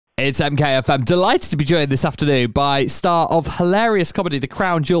It's MKF. I'm delighted to be joined this afternoon by star of hilarious comedy The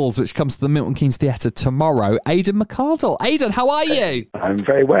Crown Jewels, which comes to the Milton Keynes Theatre tomorrow, Aidan McArdle. Aidan, how are you? I'm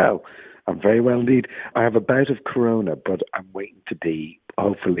very well. I'm very well indeed. I have a bout of corona, but I'm waiting to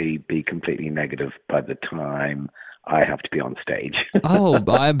hopefully be completely negative by the time I have to be on stage. Oh,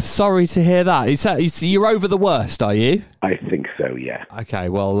 I'm sorry to hear that. You're over the worst, are you? I think so, yeah. Okay,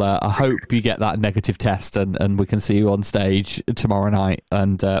 well, I hope you get that negative test and we can see you on stage tomorrow night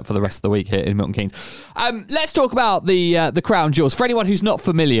and for the rest of the week here in Milton Keynes. Let's talk about the Crown Jewels. For anyone who's not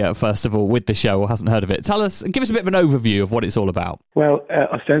familiar, first of all, with the show or hasn't heard of it, give us a bit of an overview of what it's all about. Well,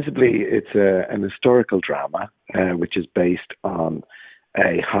 ostensibly, it's an historical drama, which is based on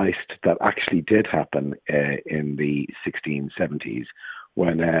a heist that actually did happen in the 1670s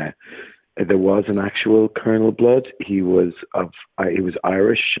when there was an actual Colonel Blood. He was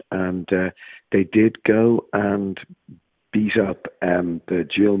Irish, and they did go and beat up the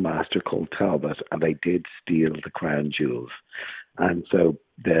jewel master called Talbot, and they did steal the crown jewels. And so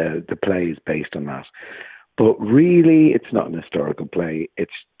the play is based on that. But really, it's not an historical play.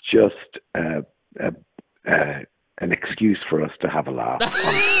 It's just an excuse for us to have a laugh.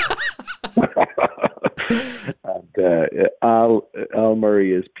 And Al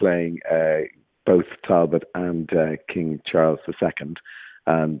Murray is playing both Talbot and King Charles II,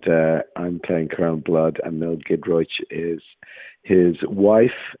 and I'm playing Colonel Blood, and Mel Gidroych is his wife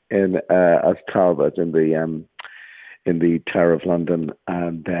as Talbot in the Tower of London,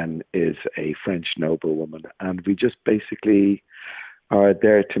 and then is a French noblewoman, and we just basically are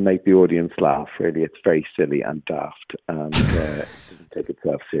there to make the audience laugh. Really, it's very silly and daft, and it doesn't take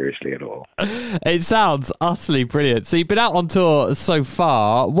itself seriously at all. It sounds utterly brilliant. So you've been out on tour so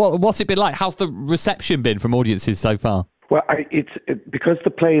far. What's it been like? How's the reception been from audiences so far? Well, because the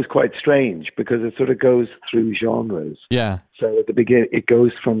play is quite strange, because it sort of goes through genres. Yeah. So at the beginning, it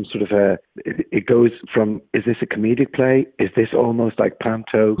goes from is this a comedic play? Is this almost like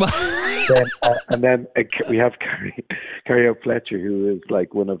panto? And then we have Carrie O'Fletcher, who is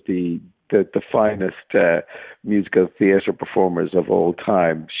like one of the finest musical theatre performers of all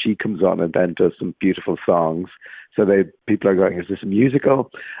time. She comes on and then does some beautiful songs. So people are going, is this a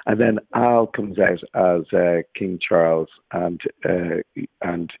musical? And then Al comes out as King Charles, and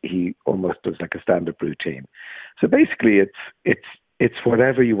he almost does like a stand-up routine. So basically, it's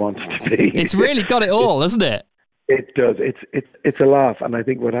whatever you want it to be. It's really got it all, hasn't it? It does. It's a laugh, and I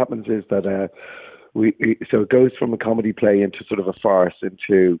think what happens is that so it goes from a comedy play into sort of a farce,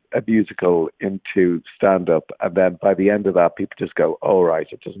 into a musical, into stand-up, and then by the end of that, people just go, "Oh right,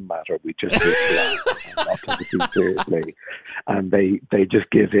 it doesn't matter. We just need to laugh and not take it too seriously," and they just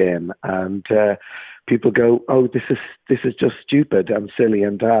give in, and people go, "Oh, this is just stupid and silly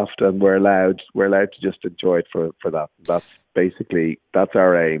and daft," and we're allowed to just enjoy it for that. That's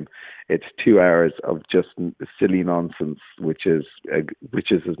our aim. It's 2 hours of just silly nonsense, which is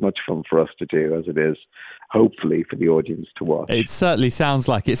as much fun for us to do as it is, hopefully, for the audience to watch. It certainly sounds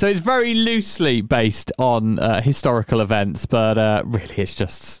like it. So it's very loosely based on historical events, but really it's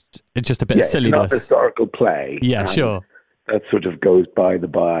just a bit of silliness. It's not a historical play. Yeah, sure. That sort of goes by the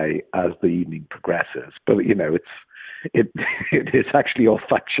by as the evening progresses. But, it is actually all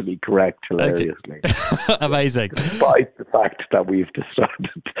factually correct, hilariously. Okay. Amazing. Despite the fact that we've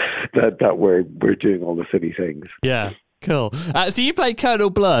decided that we're doing all the silly things. Yeah, cool. So you play Colonel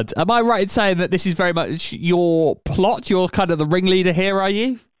Blood. Am I right in saying that this is very much your plot? You're kind of the ringleader here, are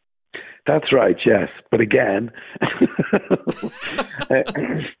you? That's right, yes. But again,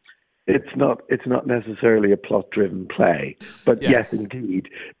 it's not necessarily a plot-driven play. But yes indeed,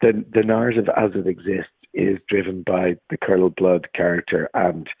 the narrative as it exists is driven by the Colonel Blood character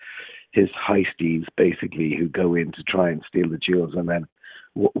and his heisties, basically, who go in to try and steal the jewels, and then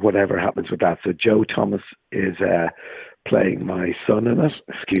whatever happens with that. So Joe Thomas is playing my son in it.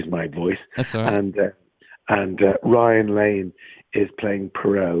 Excuse my voice. That's all right. And Ryan Lane is playing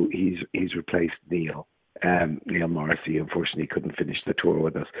Perot. He's replaced Neil. Neil Morrissey unfortunately couldn't finish the tour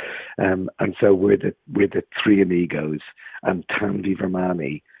with us, and so we're the three amigos, and Tanvi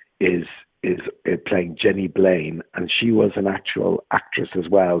Vermani is playing Jenny Blaine, and she was an actual actress as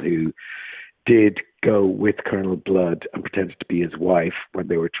well who did go with Colonel Blood and pretended to be his wife when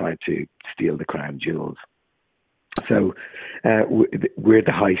they were trying to steal the crown jewels. So we're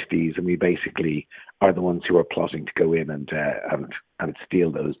the heisties, and we basically are the ones who are plotting to go in and steal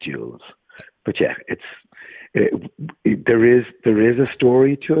those jewels. But yeah, there is a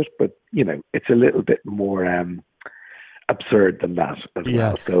story to it, but it's a little bit more absurd than that as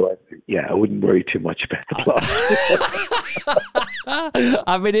well. So I wouldn't worry too much about the plot.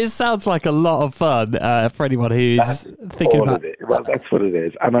 I mean, it sounds like a lot of fun for anyone who's thinking about it. Well, that's what it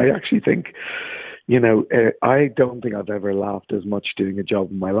is. And I actually think, I don't think I've ever laughed as much doing a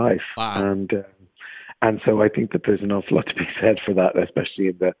job in my life. Wow. And so I think that there's an awful lot to be said for that, especially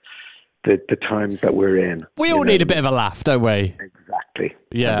in the times that we're in. We all need a bit of a laugh, don't we? Exactly.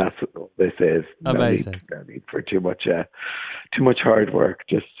 Yeah. And that's what this is. Amazing. No need for too much hard work.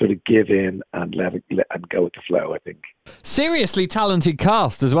 Just sort of give in and let and go with the flow, I think. Seriously talented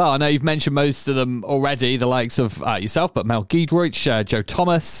cast as well. I know you've mentioned most of them already, the likes of yourself, but Mel Giedroyc, Joe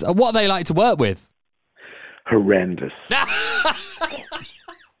Thomas. What are they like to work with? Horrendous.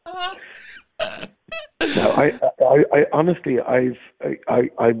 No, I honestly, I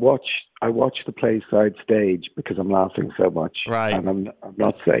watch the play side stage because I'm laughing so much, right? And I'm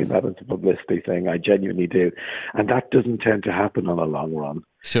not saying that as a publicity thing. I genuinely do, and that doesn't tend to happen on a long run.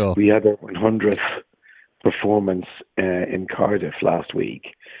 Sure. We had our 100th performance in Cardiff last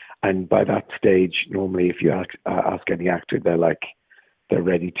week, and by that stage, normally, if you ask any actor, they're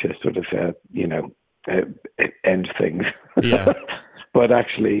ready to sort of end things. Yeah. But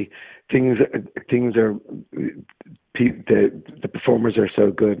actually, things are the performers are so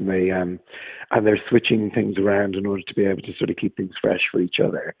good, and they're switching things around in order to be able to sort of keep things fresh for each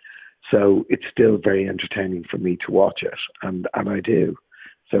other. So it's still very entertaining for me to watch it, and I do.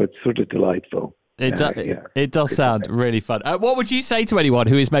 So it's sort of delightful. It does sound really fun. What would you say to anyone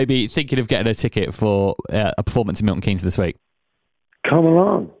who is maybe thinking of getting a ticket for a performance in Milton Keynes this week? Come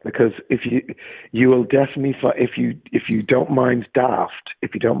along, because if you will definitely if you don't mind daft,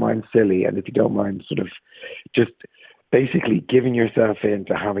 if you don't mind silly, and if you don't mind sort of just basically giving yourself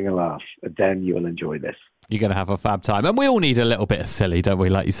into having a laugh, then you will enjoy this. You're going to have a fab time. And we all need a little bit of silly, don't we?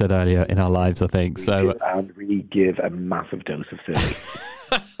 Like you said earlier, in our lives, I think. And we give a massive dose of silly.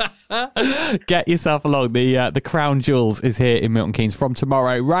 Get yourself along. The Crown Jewels is here in Milton Keynes from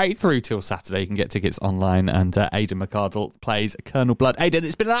tomorrow right through till Saturday. You can get tickets online, and Aidan McArdle plays Colonel Blood. Aidan,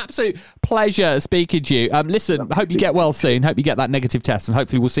 it's been an absolute pleasure speaking to you. Listen, hope you get well soon. Hope you get that negative test, and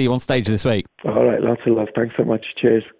hopefully we'll see you on stage this week. All right, lots of love. Thanks so much. Cheers.